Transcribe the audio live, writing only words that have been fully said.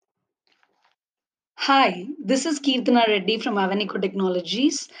Hi, this is Kirtana Reddy from Avanico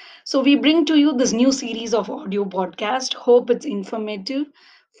Technologies. So we bring to you this new series of audio podcast. Hope it's informative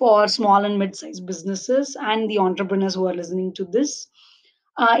for small and mid-sized businesses and the entrepreneurs who are listening to this.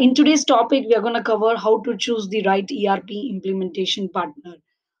 In today's topic, we are going to cover how to choose the right ERP implementation partner,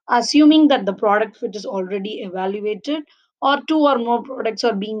 assuming that the product fit is already evaluated or two or more products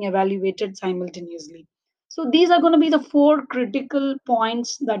are being evaluated simultaneously. So these are going to be the four critical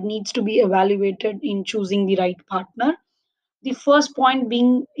points that needs to be evaluated in choosing the right partner. The first point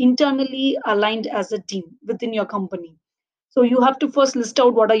being internally aligned as a team within your company. So you have to first list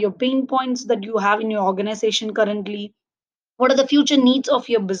out what are your pain points that you have in your organization currently, what are the future needs of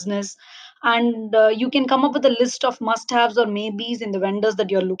your business, and you can come up with a list of must haves or maybes in the vendors that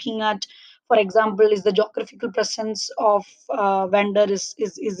you're looking at. For example, is the geographical presence of vendor is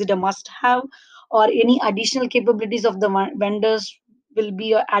it a must have, or any additional capabilities of the vendors will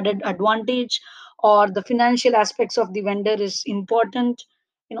be a added advantage, or the financial aspects of the vendor is important.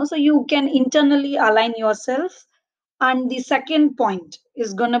 So you can internally align yourself. And the second point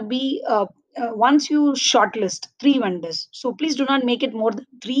is going to be once you shortlist three vendors, so please do not make it more than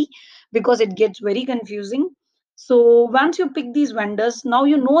three because it gets very confusing. So once you pick these vendors, now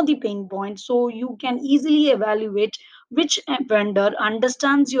you know the pain points, so you can easily evaluate which vendor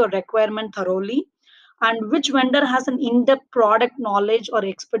understands your requirement thoroughly and which vendor has an in-depth product knowledge or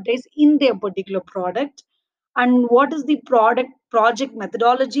expertise in their particular product, and what is the product project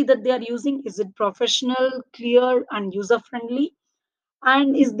methodology that they are using. Is it professional, clear, and user friendly?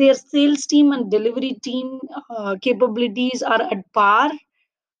 And is their sales team and delivery team capabilities are at par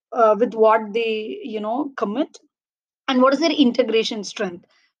with what they commit? And what is their integration strength?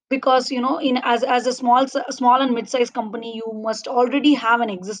 Because in as a small and mid-sized company, you must already have an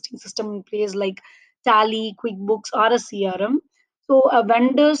existing system in place like Tally, QuickBooks, or a CRM. So a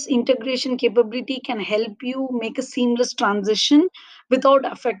vendor's integration capability can help you make a seamless transition without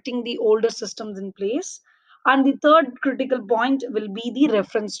affecting the older systems in place. And the third critical point will be the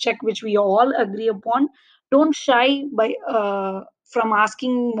reference check, which we all agree upon. Don't shy by from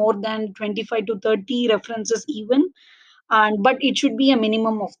asking more than 25 to 30 references even, and but it should be a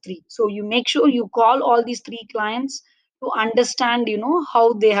minimum of three. So you make sure you call all these three clients to understand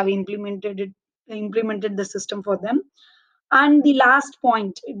how they have implemented the system for them. And the last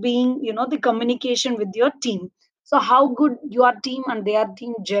point being the communication with your team. So how good your team and their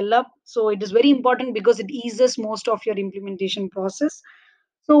team gel up, so it is very important because it eases most of your implementation process.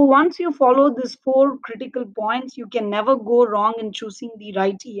 So once you follow these four critical points, you can never go wrong in choosing the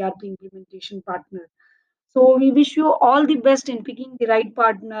right ERP implementation partner. So we wish you all the best in picking the right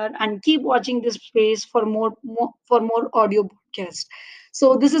partner, and keep watching this space for more audio podcast.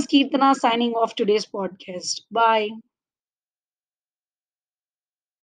 So this is Kirtana signing off today's podcast. Bye.